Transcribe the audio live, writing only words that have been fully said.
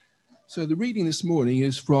So the reading this morning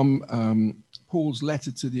is from Paul's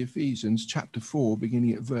letter to the Ephesians, chapter 4,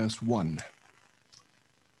 beginning at verse 1.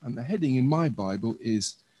 And the heading in my Bible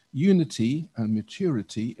is Unity and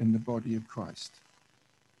Maturity in the Body of Christ.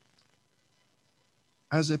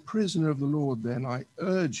 As a prisoner of the Lord, then, I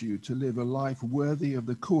urge you to live a life worthy of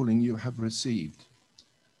the calling you have received.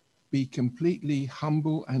 Be completely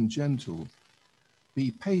humble and gentle.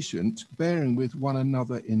 Be patient, bearing with one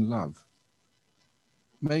another in love.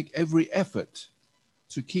 Make every effort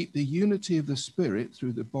to keep the unity of the Spirit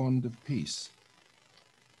through the bond of peace.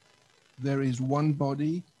 There is one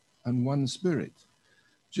body and one Spirit,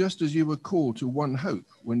 just as you were called to one hope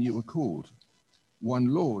when you were called.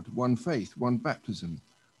 One Lord, one faith, one baptism,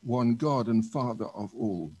 one God and Father of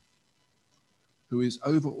all, who is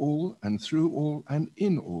over all and through all and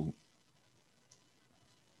in all.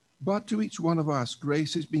 But to each one of us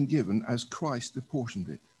grace has been given as Christ apportioned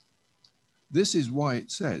it. This is why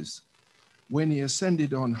it says, when he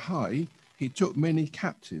ascended on high, he took many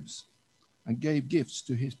captives and gave gifts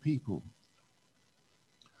to his people.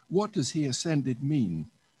 What does he ascended mean,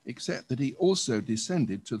 except that he also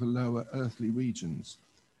descended to the lower earthly regions?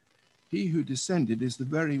 He who descended is the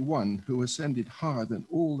very one who ascended higher than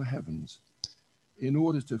all the heavens, in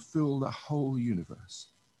order to fill the whole universe.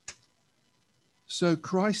 So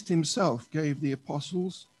Christ himself gave the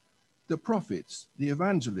apostles, the prophets, the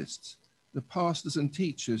evangelists, the pastors and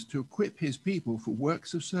teachers to equip his people for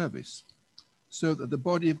works of service, so that the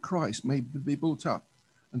body of Christ may be built up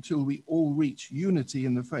until we all reach unity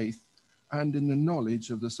in the faith and in the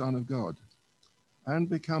knowledge of the Son of God, and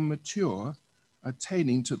become mature,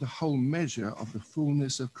 attaining to the whole measure of the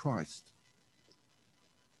fullness of Christ.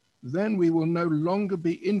 Then we will no longer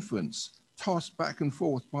be infants, tossed back and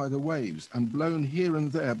forth by the waves and blown here and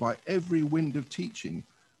there by every wind of teaching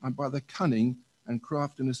and by the cunning and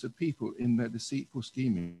craftiness of people in their deceitful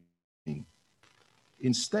scheming.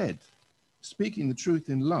 Instead, speaking the truth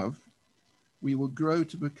in love, we will grow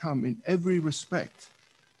to become in every respect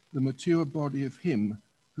the mature body of him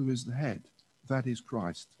who is the head, that is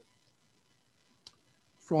Christ.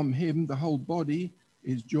 From him, the whole body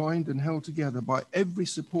is joined and held together by every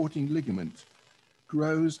supporting ligament,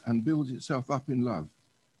 grows and builds itself up in love,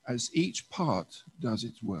 as each part does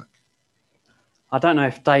its work. I don't know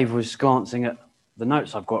if Dave was glancing at the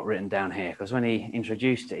notes I've got written down here, because when he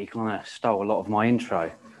introduced it, he kind of stole a lot of my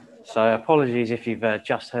intro. So apologies if you've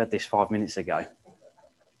just heard this 5 minutes ago.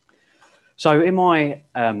 So in my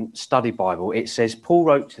study Bible, it says Paul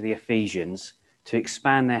wrote to the Ephesians to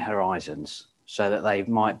expand their horizons so that they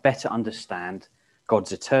might better understand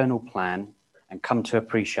God's eternal plan and come to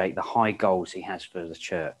appreciate the high goals he has for the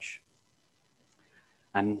church.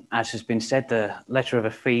 And as has been said, the letter of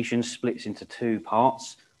Ephesians splits into two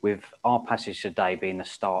parts, with our passage today being the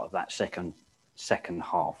start of that second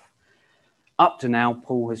half. Up to now,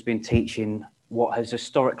 Paul has been teaching what has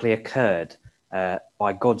historically occurred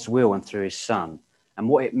by God's will and through his Son, and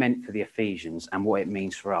what it meant for the Ephesians and what it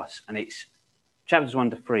means for us. And it's chapters 1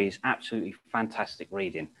 to 3 is absolutely fantastic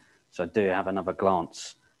reading. So do have another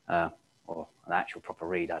glance, or an actual proper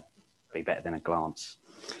read. I'd be better than a glance.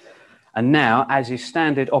 And now, as is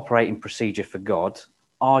standard operating procedure for God,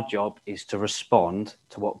 our job is to respond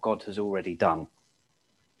to what God has already done.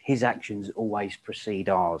 His actions always precede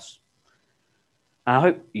ours. And I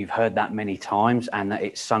hope you've heard that many times and that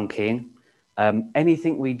it's sunk in.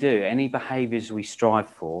 Anything we do, any behaviours we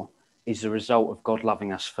strive for, is the result of God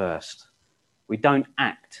loving us first. We don't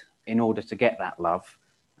act in order to get that love.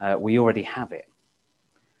 We already have it.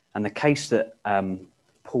 And the case that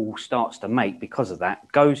Paul starts to make because of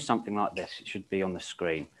that goes something like this. It should be on the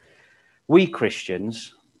screen. We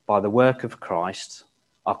Christians, by the work of Christ,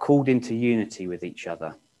 are called into unity with each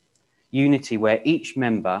other. Unity where each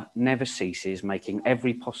member never ceases making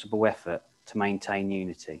every possible effort to maintain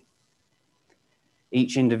unity.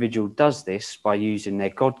 Each individual does this by using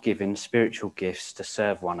their God-given spiritual gifts to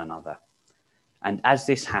serve one another. And as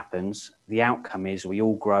this happens, the outcome is we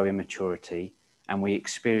all grow in maturity and we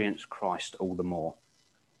experience Christ all the more.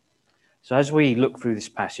 So as we look through this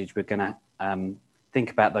passage, we're going to think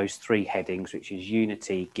about those three headings, which is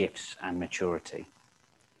unity, gifts, and maturity.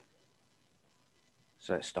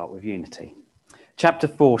 So let's start with unity. Chapter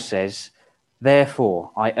 4 says,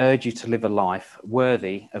 "Therefore, I urge you to live a life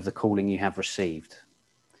worthy of the calling you have received."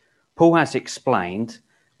 Paul has explained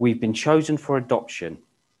we've been chosen for adoption,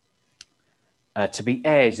 to be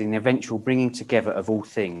heirs in the eventual bringing together of all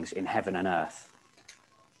things in heaven and earth.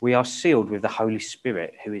 We are sealed with the Holy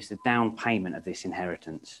Spirit, who is the down payment of this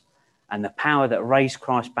inheritance. And the power that raised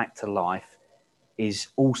Christ back to life is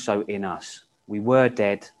also in us. We were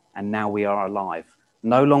dead and now we are alive,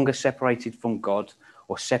 no longer separated from God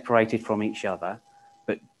or separated from each other,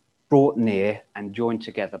 but brought near and joined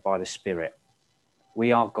together by the Spirit.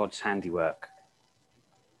 We are God's handiwork.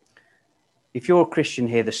 If you're a Christian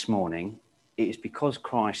here this morning, it is because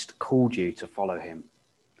Christ called you to follow him.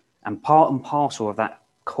 And part and parcel of that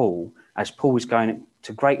call, as Paul is going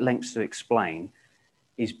to great lengths to explain,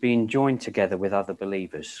 is being joined together with other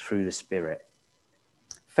believers through the Spirit.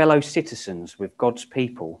 Fellow citizens with God's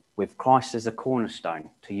people, with Christ as a cornerstone,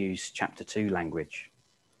 to use chapter 2 language.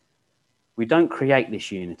 We don't create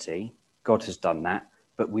this unity, God has done that,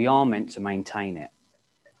 but we are meant to maintain it.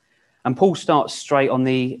 And Paul starts straight on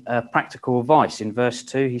the practical advice. In verse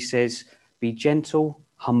 2, he says, be gentle,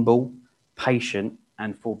 humble, patient,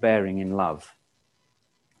 and forbearing in love.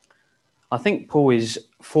 I think Paul is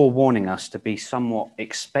forewarning us to be somewhat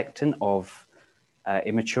expectant of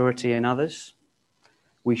immaturity in others.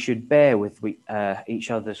 We should bear with each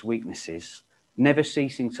other's weaknesses, never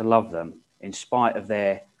ceasing to love them in spite of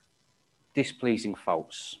their displeasing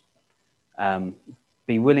faults.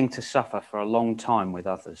 Be willing to suffer for a long time with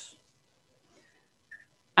others.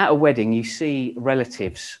 At a wedding, you see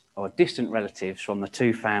relatives or distant relatives from the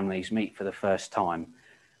two families meet for the first time.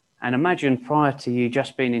 And imagine prior to you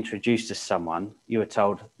just being introduced to someone, you were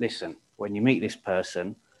told, listen, when you meet this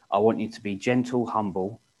person, I want you to be gentle,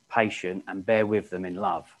 humble, patient, and bear with them in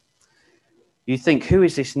love. You think, who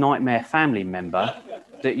is this nightmare family member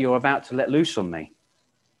that you're about to let loose on me?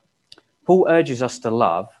 Paul urges us to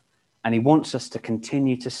love, and he wants us to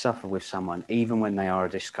continue to suffer with someone, even when they are a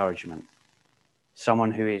discouragement.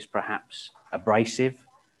 Someone who is perhaps abrasive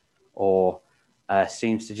or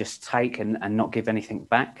seems to just take and not give anything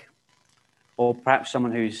back. Or perhaps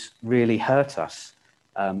someone who's really hurt us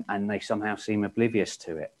and they somehow seem oblivious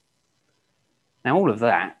to it. Now, all of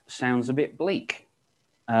that sounds a bit bleak.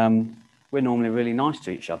 We're normally really nice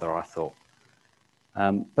to each other, I thought.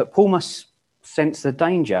 But Paul must sense the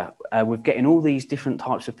danger with getting all these different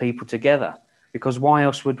types of people together, because why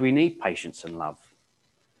else would we need patience and love?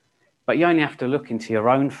 But you only have to look into your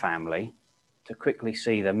own family to quickly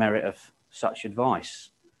see the merit of such advice.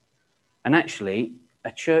 And actually,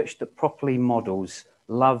 a church that properly models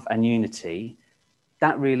love and unity,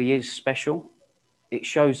 that really is special. It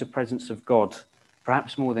shows the presence of God,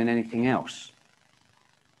 perhaps more than anything else.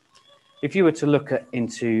 If you were to look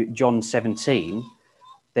into John 17,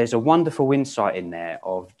 there's a wonderful insight in there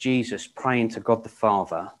of Jesus praying to God the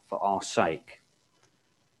Father for our sake.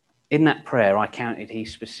 In that prayer, I counted, he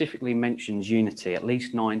specifically mentions unity at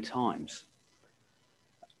least 9 times.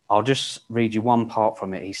 I'll just read you one part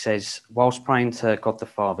from it. He says, whilst praying to God the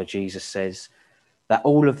Father, Jesus says, that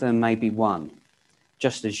all of them may be one,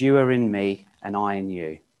 just as you are in me and I in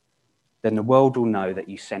you. Then the world will know that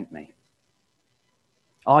you sent me.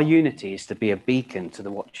 Our unity is to be a beacon to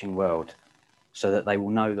the watching world so that they will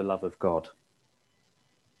know the love of God.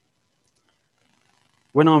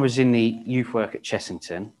 When I was in the youth work at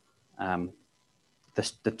Chessington,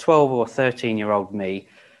 the 12 or 13-year-old me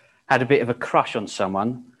had a bit of a crush on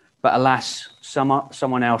someone, but alas,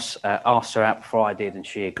 someone else asked her out before I did, and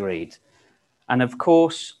she agreed. And of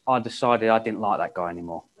course, I decided I didn't like that guy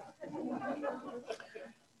anymore.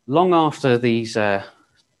 Long after these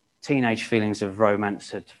teenage feelings of romance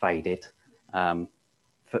had faded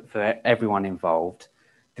for everyone involved,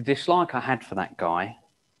 the dislike I had for that guy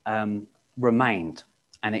remained,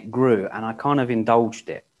 and it grew, and I kind of indulged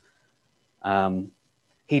it.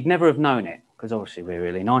 He'd never have known it, because obviously we're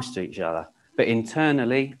really nice to each other. But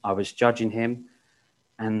internally, I was judging him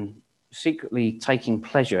and secretly taking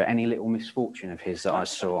pleasure at any little misfortune of his that I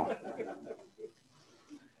saw.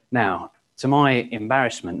 Now, to my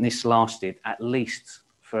embarrassment, this lasted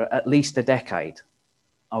for at least a decade.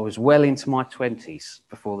 I was well into my 20s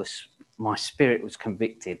before my spirit was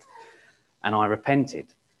convicted and I repented.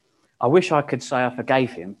 I wish I could say I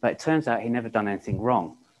forgave him, but it turns out he never done anything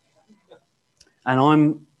wrong. And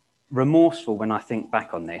I'm remorseful when I think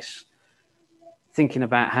back on this, thinking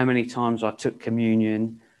about how many times I took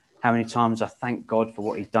communion, how many times I thanked God for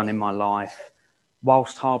what he's done in my life,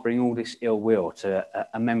 whilst harbouring all this ill will to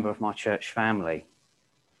a member of my church family.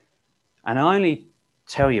 And I only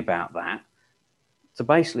tell you about that to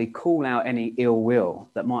basically call out any ill will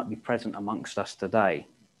that might be present amongst us today.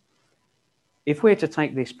 If we're to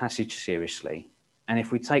take this passage seriously, and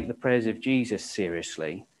if we take the prayers of Jesus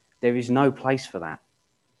seriously, there is no place for that.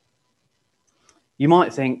 You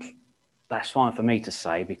might think, that's fine for me to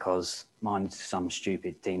say because mine's some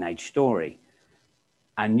stupid teenage story.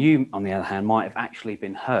 And you, on the other hand, might have actually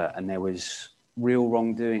been hurt and there was real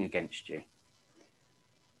wrongdoing against you.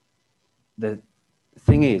 The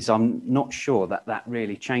thing is, I'm not sure that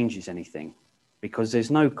really changes anything, because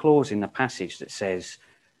there's no clause in the passage that says,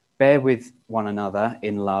 Bear with one another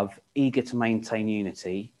in love, eager to maintain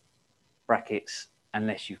unity, brackets,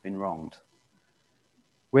 unless you've been wronged.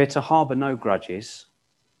 We're to harbour no grudges,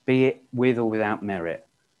 be it with or without merit,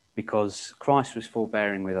 because Christ was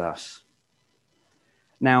forbearing with us.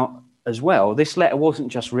 Now, as well, this letter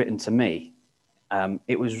wasn't just written to me.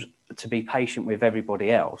 It was to be patient with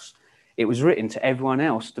everybody else. It was written to everyone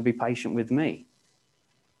else to be patient with me.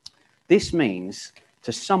 This means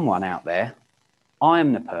to someone out there, I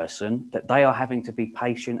am the person that they are having to be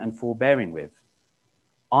patient and forbearing with.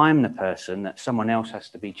 I am the person that someone else has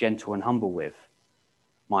to be gentle and humble with.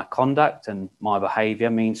 My conduct and my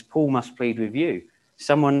behaviour means Paul must plead with you,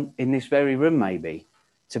 someone in this very room maybe,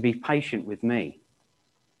 to be patient with me.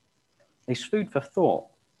 It's food for thought,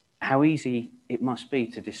 how easy it must be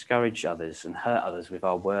to discourage others and hurt others with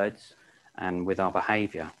our words and with our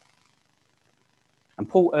behaviour. And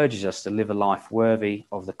Paul urges us to live a life worthy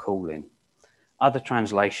of the calling. Other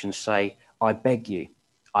translations say, I beg you,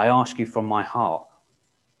 I ask you from my heart,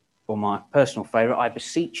 or my personal favourite, I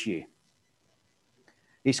beseech you.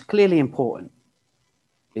 It's clearly important.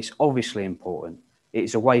 It's obviously important. It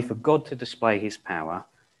is a way for God to display his power.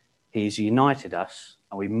 He has united us,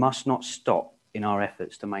 and we must not stop in our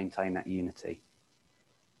efforts to maintain that unity.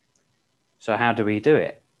 So how do we do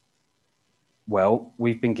it? Well,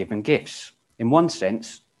 we've been given gifts. In one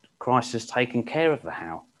sense, Christ has taken care of the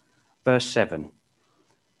how. Verse 7,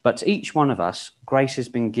 but to each one of us, grace has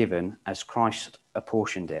been given as Christ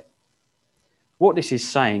apportioned it. What this is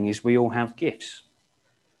saying is we all have gifts.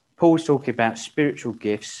 Paul's talking about spiritual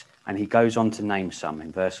gifts, and he goes on to name some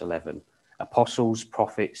in verse 11. Apostles,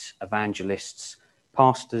 prophets, evangelists,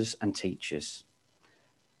 pastors and teachers.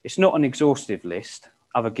 It's not an exhaustive list.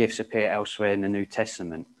 Other gifts appear elsewhere in the New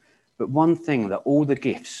Testament. But one thing that all the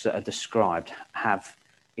gifts that are described have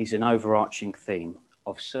is an overarching theme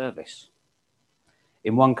of service.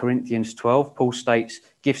 In 1 Corinthians 12, Paul states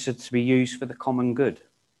gifts are to be used for the common good.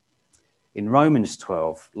 In Romans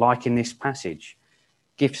 12, like in this passage,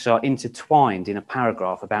 gifts are intertwined in a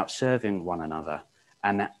paragraph about serving one another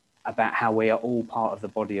and about how we are all part of the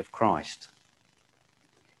body of Christ.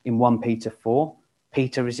 In 1 Peter 4,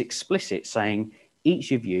 Peter is explicit, saying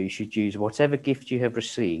each of you should use whatever gift you have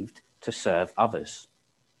received to serve others.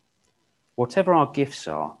 Whatever our gifts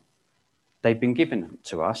are, they've been given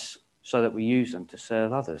to us so that we use them to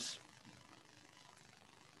serve others.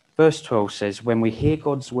 Verse 12 says, when we hear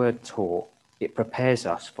God's word taught, it prepares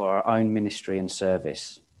us for our own ministry and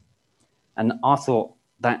service. And I thought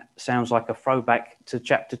that sounds like a throwback to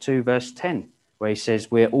chapter 2, verse 10, where he says,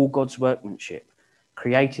 we're all God's workmanship,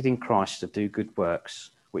 created in Christ to do good works,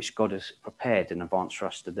 which God has prepared in advance for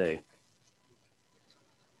us to do.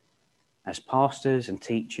 As pastors and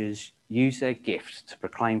teachers use their gifts to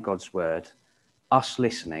proclaim God's word, us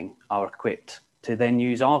listening are equipped to then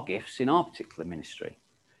use our gifts in our particular ministry.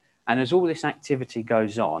 And as all this activity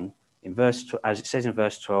goes on, as it says in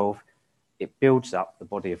verse 12, it builds up the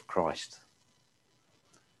body of Christ.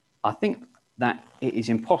 I think that it is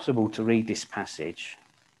impossible to read this passage,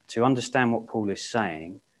 to understand what Paul is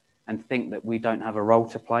saying, and think that we don't have a role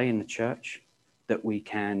to play in the church, that we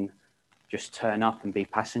can just turn up and be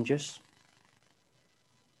passengers.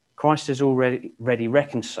 Christ has already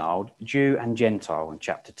reconciled Jew and Gentile in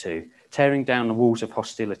chapter 2, tearing down the walls of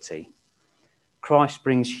hostility. Christ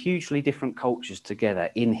brings hugely different cultures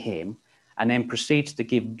together in him and then proceeds to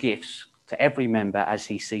give gifts to every member as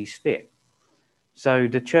he sees fit. So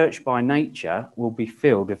the church by nature will be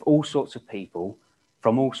filled with all sorts of people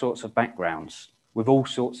from all sorts of backgrounds, with all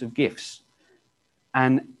sorts of gifts.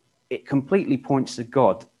 And it completely points to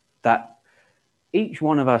God that each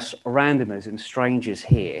one of us randomers and strangers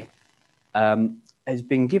here has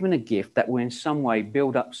been given a gift that will in some way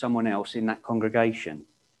build up someone else in that congregation.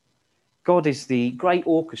 God is the great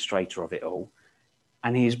orchestrator of it all,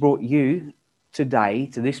 and he has brought you today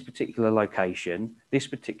to this particular location, this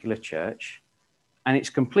particular church, and it's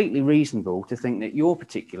completely reasonable to think that your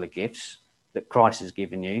particular gifts that Christ has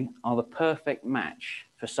given you are the perfect match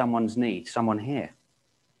for someone's need, someone here.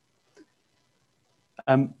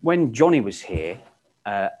 When Johnny was here,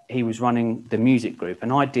 he was running the music group,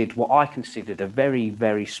 and I did what I considered a very,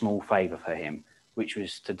 very small favour for him, which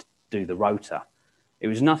was to do the rota. It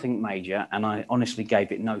was nothing major, and I honestly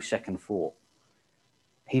gave it no second thought.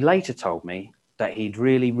 He later told me that he'd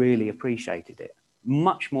really, really appreciated it,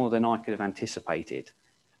 much more than I could have anticipated,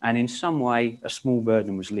 and in some way, a small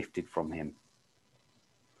burden was lifted from him.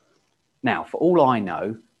 Now, for all I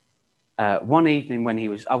know, one evening when he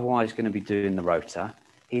was otherwise going to be doing the rota,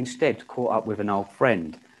 he instead caught up with an old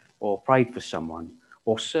friend or prayed for someone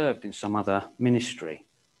or served in some other ministry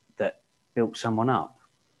that built someone up.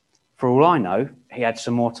 For all I know, he had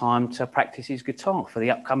some more time to practice his guitar for the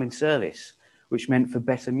upcoming service, which meant for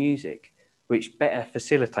better music, which better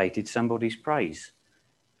facilitated somebody's praise.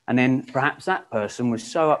 And then perhaps that person was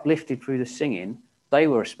so uplifted through the singing, they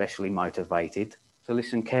were especially motivated to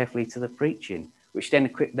listen carefully to the preaching, which then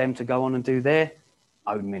equipped them to go on and do their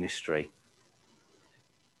own ministry.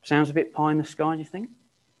 Sounds a bit pie in the sky, do you think?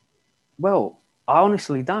 Well, I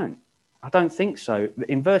honestly don't. I don't think so.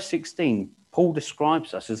 In verse 16, Paul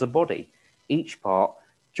describes us as a body, each part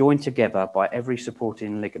joined together by every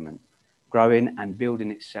supporting ligament, growing and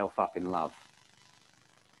building itself up in love.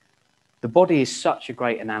 The body is such a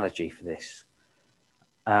great analogy for this.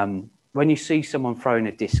 When you see someone throwing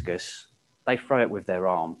a discus, they throw it with their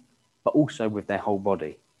arm, but also with their whole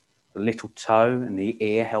body. The little toe and the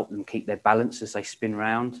ear help them keep their balance as they spin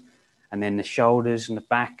round, and then the shoulders and the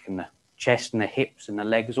back and the chest and the hips and the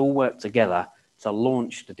legs all work together to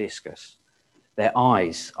launch the discus. Their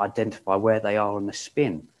eyes identify where they are on the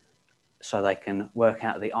spin so they can work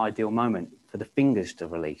out the ideal moment for the fingers to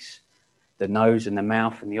release. The nose and the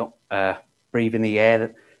mouth and the breathe in the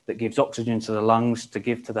air that gives oxygen to the lungs to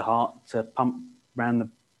give to the heart to pump around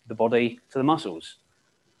the body to the muscles.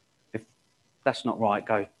 If that's not right,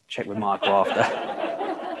 go check with Michael after.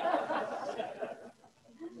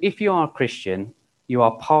 If you are a Christian, you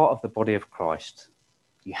are part of the body of Christ.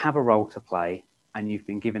 You have a role to play, and you've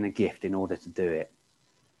been given a gift in order to do it.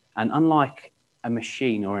 And unlike a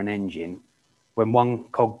machine or an engine, when one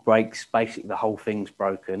cog breaks, basically the whole thing's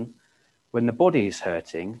broken. When the body is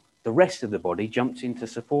hurting, the rest of the body jumps in to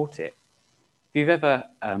support it. If you've ever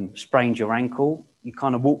sprained your ankle, you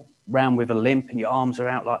kind of walk around with a limp and your arms are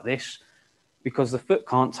out like this because the foot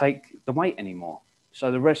can't take the weight anymore.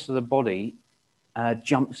 So the rest of the body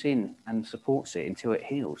jumps in and supports it until it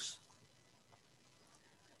heals.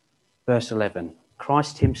 Verse 11,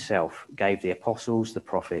 Christ himself gave the apostles, the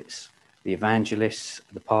prophets, the evangelists,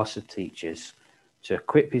 the pastors, teachers to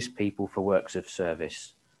equip his people for works of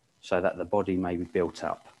service so that the body may be built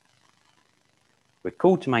up. We're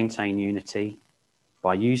called to maintain unity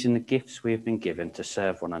by using the gifts we have been given to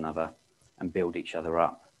serve one another and build each other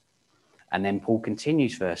up. And then Paul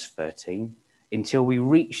continues verse 13, until we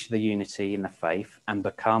reach the unity in the faith and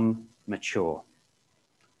become mature.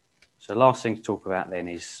 So the last thing to talk about then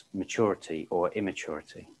is maturity or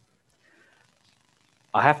immaturity.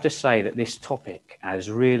 I have to say that this topic has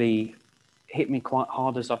really hit me quite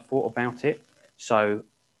hard as I've thought about it. So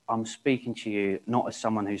I'm speaking to you not as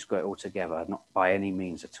someone who's got it all together, not by any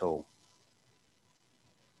means at all.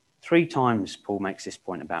 3 times Paul makes this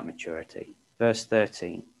point about maturity. Verse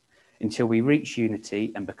 13, until we reach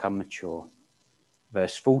unity and become mature.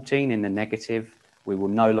 Verse 14, in the negative, we will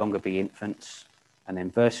no longer be infants. And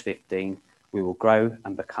then verse 15, we will grow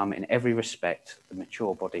and become in every respect the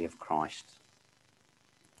mature body of Christ.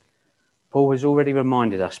 Paul has already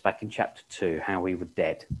reminded us back in chapter 2 how we were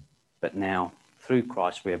dead, but now through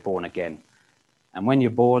Christ we are born again. And when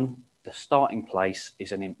you're born, the starting place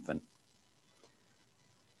is an infant.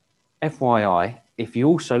 FYI, if you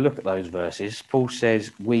also look at those verses, Paul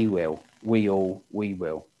says, we will, we all, we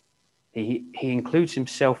will. He includes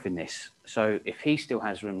himself in this. So if he still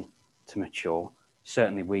has room to mature,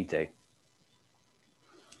 certainly we do.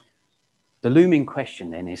 The looming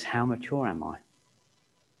question then is, how mature am I?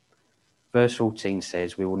 Verse 14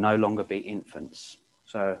 says, we will no longer be infants.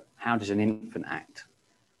 So how does an infant act?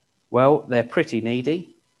 Well, they're pretty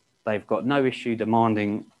needy. They've got no issue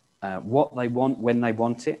demanding what they want when they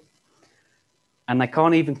want it. And they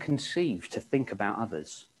can't even conceive to think about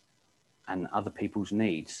others and other people's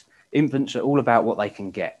needs. Infants are all about what they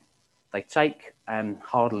can get. They take and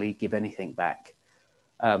hardly give anything back.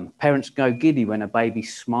 Parents go giddy when a baby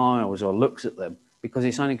smiles or looks at them because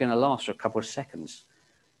it's only going to last for a couple of seconds.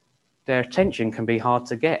 Their attention can be hard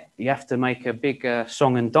to get. You have to make a big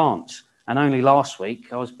song and dance. And only last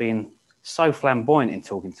week, I was being so flamboyant in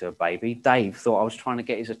talking to a baby, Dave thought I was trying to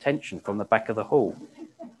get his attention from the back of the hall.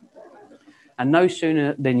 And no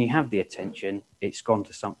sooner than you have the attention, it's gone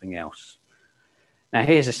to something else. Now,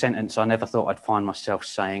 here's a sentence I never thought I'd find myself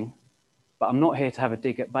saying, but I'm not here to have a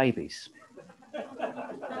dig at babies.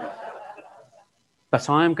 But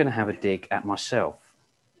I am going to have a dig at myself.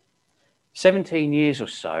 17 years or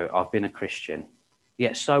so I've been a Christian,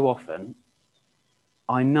 yet so often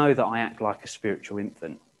I know that I act like a spiritual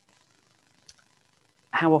infant.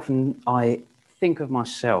 How often I think of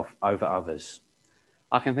myself over others.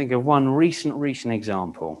 I can think of one recent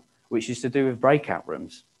example, which is to do with breakout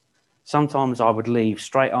rooms. Sometimes I would leave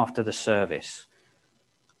straight after the service.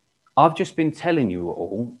 I've just been telling you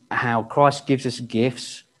all how Christ gives us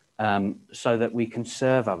gifts so that we can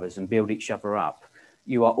serve others and build each other up.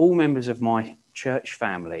 You are all members of my church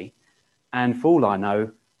family, And for all I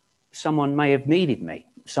know, someone may have needed me,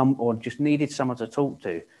 or just needed someone to talk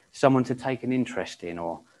to, someone to take an interest in,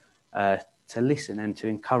 or to listen and to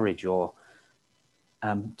encourage, or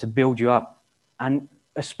to build you up. And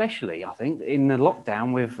especially, I think, in the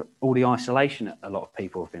lockdown with all the isolation that a lot of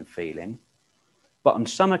people have been feeling. But on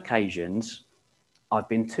some occasions, I've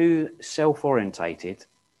been too self-orientated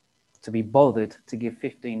to be bothered to give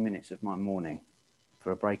 15 minutes of my morning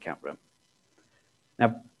for a breakout room.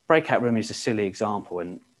 Now, breakout room is a silly example,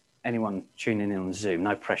 and anyone tuning in on Zoom,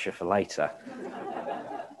 no pressure for later.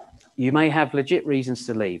 You may have legit reasons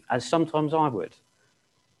to leave, as sometimes I would.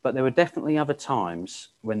 But there were definitely other times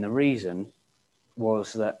when the reason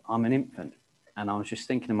was that I'm an infant and I was just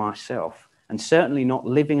thinking to myself, and certainly not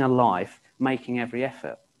living a life making every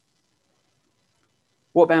effort.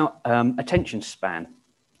 What about attention span?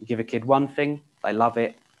 You give a kid one thing, they love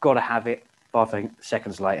it, got to have it. 5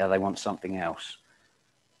 seconds later, they want something else.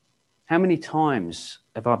 How many times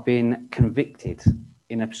have I been convicted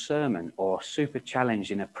in a sermon or super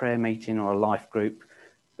challenged in a prayer meeting or a life group,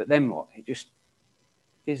 but then what? It just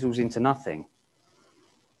fizzles into nothing.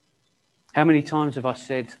 How many times have I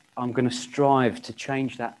said, I'm going to strive to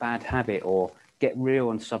change that bad habit or get real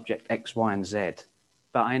on subject X, Y, and Z,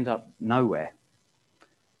 but I end up nowhere.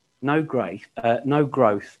 No growth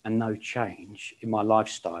and no change in my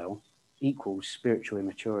lifestyle equals spiritual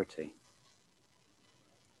immaturity.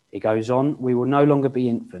 It goes on, we will no longer be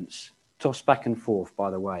infants, tossed back and forth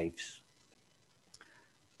by the waves.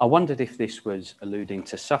 I wondered if this was alluding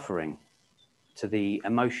to suffering, to the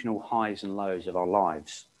emotional highs and lows of our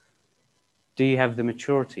lives. Do you have the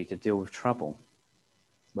maturity to deal with trouble?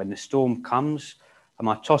 When the storm comes, am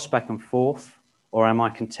I tossed back and forth, or am I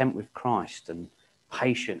content with Christ and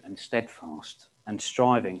patient and steadfast and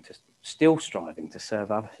still striving to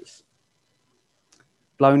serve others?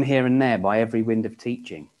 Blown here and there by every wind of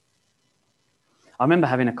teaching. I remember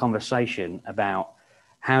having a conversation about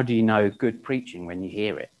how do you know good preaching when you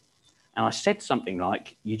hear it? And I said something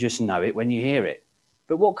like, you just know it when you hear it.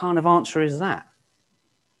 But what kind of answer is that?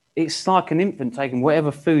 It's like an infant taking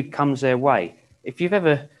whatever food comes their way. If you've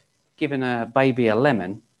ever given a baby a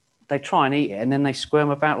lemon, they try and eat it and then they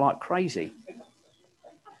squirm about like crazy.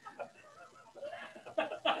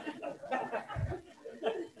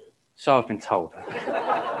 So I've been told.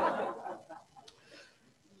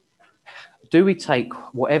 Do we take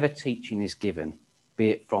whatever teaching is given, be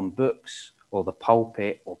it from books or the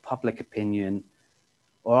pulpit or public opinion,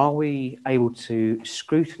 or are we able to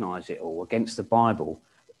scrutinize it all against the Bible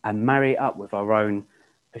and marry it up with our own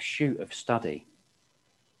pursuit of study?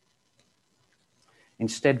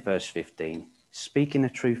 Instead, verse 15, speaking the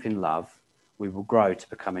truth in love, we will grow to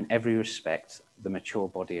become in every respect the mature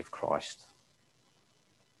body of Christ.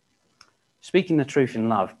 Speaking the truth in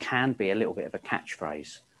love can be a little bit of a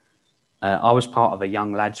catchphrase. I was part of a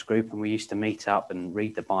young lads group and we used to meet up and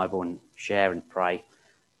read the Bible and share and pray.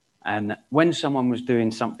 And when someone was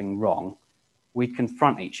doing something wrong, we'd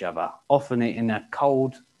confront each other, often in a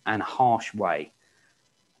cold and harsh way.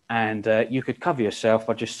 And you could cover yourself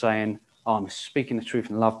by just saying, oh, I'm speaking the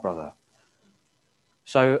truth in love, brother.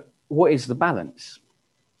 So what is the balance?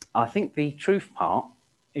 I think the truth part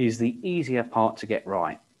is the easier part to get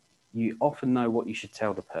right. You often know what you should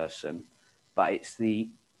tell the person, but it's the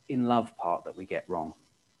in love part that we get wrong.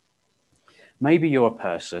 Maybe you're a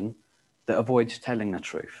person that avoids telling the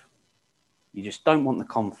truth. You just don't want the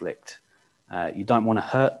conflict. You don't want to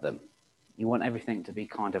hurt them. You want everything to be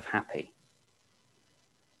kind of happy.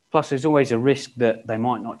 Plus, there's always a risk that they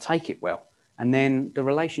might not take it well, and then the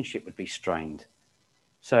relationship would be strained.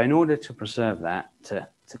 So in order to preserve that,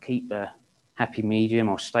 to keep a happy medium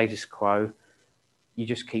or status quo, you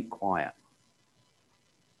just keep quiet.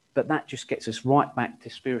 But that just gets us right back to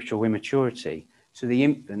spiritual immaturity, to the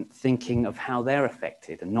infant thinking of how they're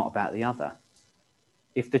affected and not about the other.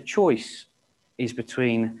 If the choice is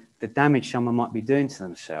between the damage someone might be doing to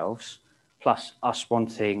themselves, plus us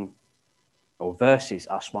wanting, or versus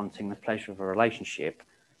us wanting the pleasure of a relationship,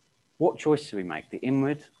 what choice do we make, the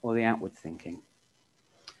inward or the outward thinking?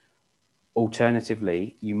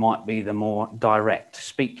 Alternatively, you might be the more direct,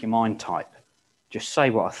 speak your mind type. Just say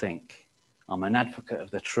what I think. I'm an advocate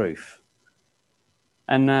of the truth.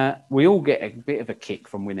 And we all get a bit of a kick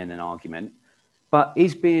from winning an argument, but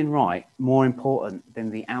is being right more important than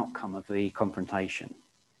the outcome of the confrontation?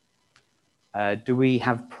 Do we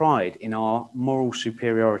have pride in our moral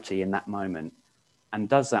superiority in that moment? And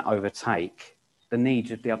does that overtake the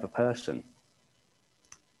needs of the other person?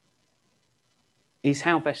 Is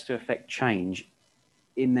how best to affect change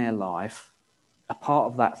in their life a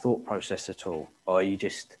part of that thought process at all? Or are you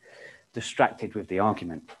just distracted with the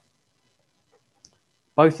argument?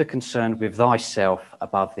 Both are concerned with thyself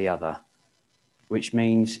above the other, which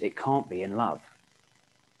means it can't be in love.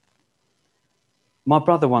 My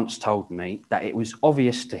brother once told me that it was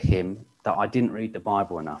obvious to him that I didn't read the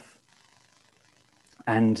Bible enough.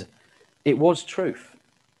 And it was truth.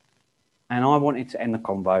 And I wanted to end the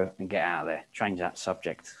convo and get out of there, change that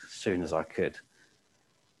subject as soon as I could.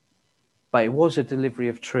 But it was a delivery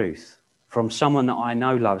of truth from someone that I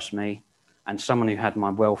know loves me and someone who had my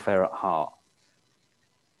welfare at heart.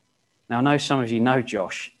 Now, I know some of you know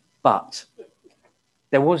Josh, but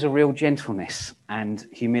there was a real gentleness and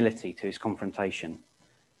humility to his confrontation.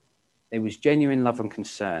 There was genuine love and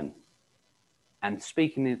concern. And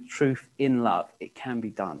speaking the truth in love, it can be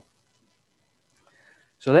done.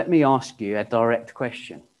 So let me ask you a direct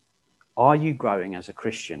question. Are you growing as a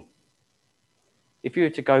Christian? If you were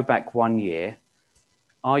to go back 1 year,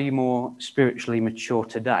 are you more spiritually mature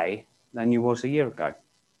today than you was a year ago?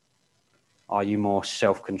 Are you more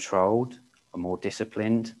self-controlled or more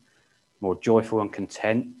disciplined, more joyful and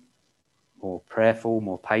content, more prayerful,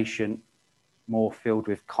 more patient, more filled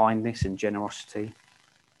with kindness and generosity?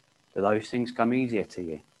 Do those things come easier to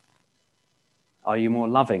you? Are you more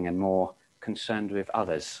loving and more concerned with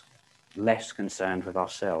others, less concerned with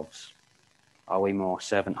ourselves? Are we more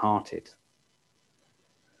servant-hearted?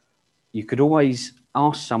 You could always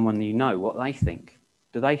ask someone you know what they think.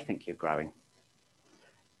 Do they think you're growing?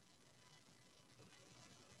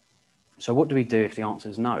 So what do we do if the answer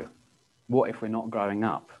is no? What if we're not growing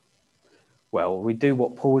up? Well, we do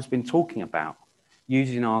what Paul has been talking about,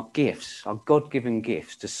 using our gifts, our God-given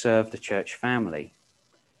gifts, to serve the church family.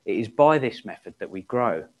 It is by this method that we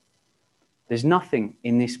grow. There's nothing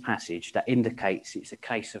in this passage that indicates it's a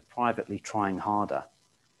case of privately trying harder.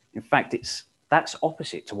 In fact, that's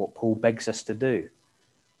opposite to what Paul begs us to do.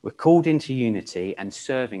 We're called into unity and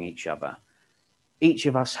serving each other. Each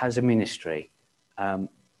of us has a ministry, and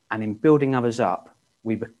in building others up,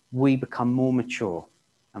 we become more mature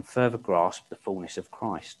and further grasp the fullness of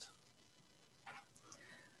Christ.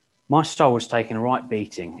 My soul was taking a right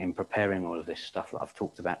beating in preparing all of this stuff that I've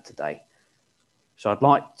talked about today. So I'd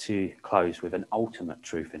like to close with an ultimate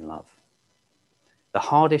truth in love. The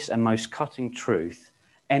hardest and most cutting truth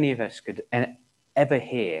any of us could ever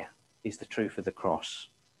hear is the truth of the cross.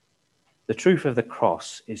 The truth of the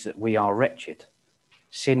cross is that we are wretched,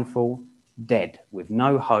 sinful, dead, with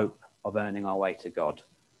no hope of earning our way to God,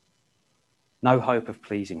 no hope of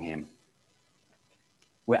pleasing him.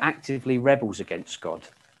 We're actively rebels against God,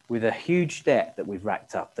 with a huge debt that we've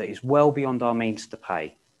racked up that is well beyond our means to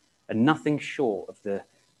pay, and nothing short of the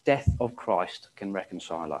death of Christ can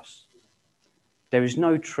reconcile us. There is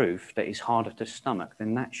no truth that is harder to stomach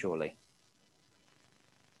than that, surely.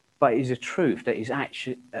 But it is a truth that is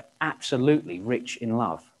actually absolutely rich in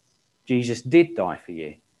love. Jesus did die for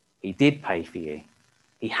you. He did pay for you.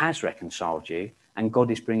 He has reconciled you, and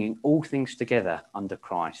God is bringing all things together under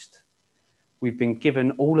Christ. We've been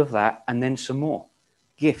given all of that and then some more.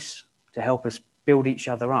 Gifts to help us build each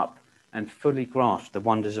other up and fully grasp the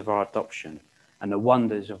wonders of our adoption and the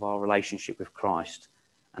wonders of our relationship with Christ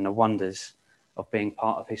and the wonders of being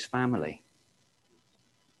part of his family.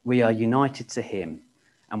 We are united to him,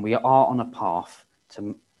 and we are on a path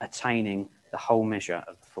to attaining the whole measure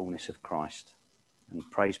of the fullness of Christ. And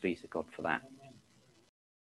praise be to God for that.